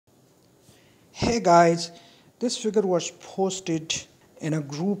Hey guys, this figure was posted in a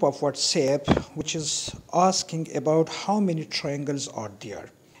group of WhatsApp which is asking about how many triangles are there.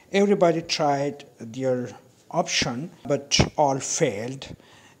 Everybody tried their option but all failed,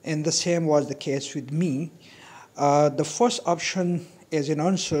 and the same was the case with me. The first option as an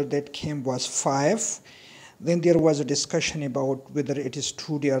answer that came was 5. Then there was a discussion about whether it is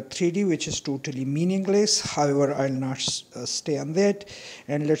 2D or 3D, which is totally meaningless. However, I'll not stay on that.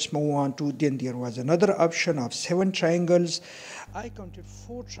 And let's move on to, then there was another option of 7 triangles. I counted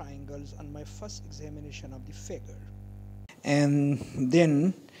 4 triangles on my first examination of the figure. And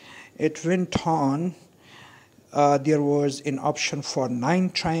then it went on. There was an option for 9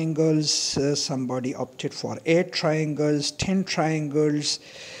 triangles. Somebody opted for 8 triangles, 10 triangles.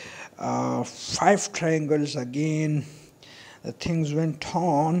 5 triangles again. Things went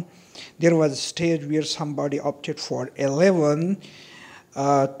on. There was a stage where somebody opted for 11,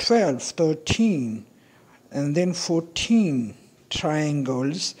 12, 13, and then 14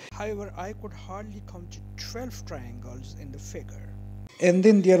 triangles. However, I could hardly count 12 triangles in the figure. And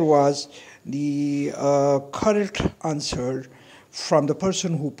then there was the correct answer from the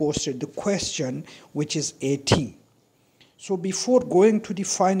person who posted the question, which is 18. So before going to the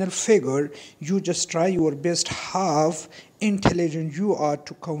final figure, you just try your best how intelligent you are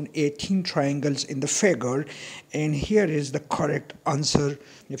to count 18 triangles in the figure. And here is the correct answer.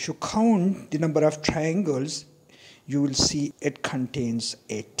 If you count the number of triangles, you will see it contains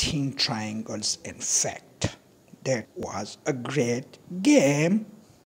 18 triangles in fact. That was a great game.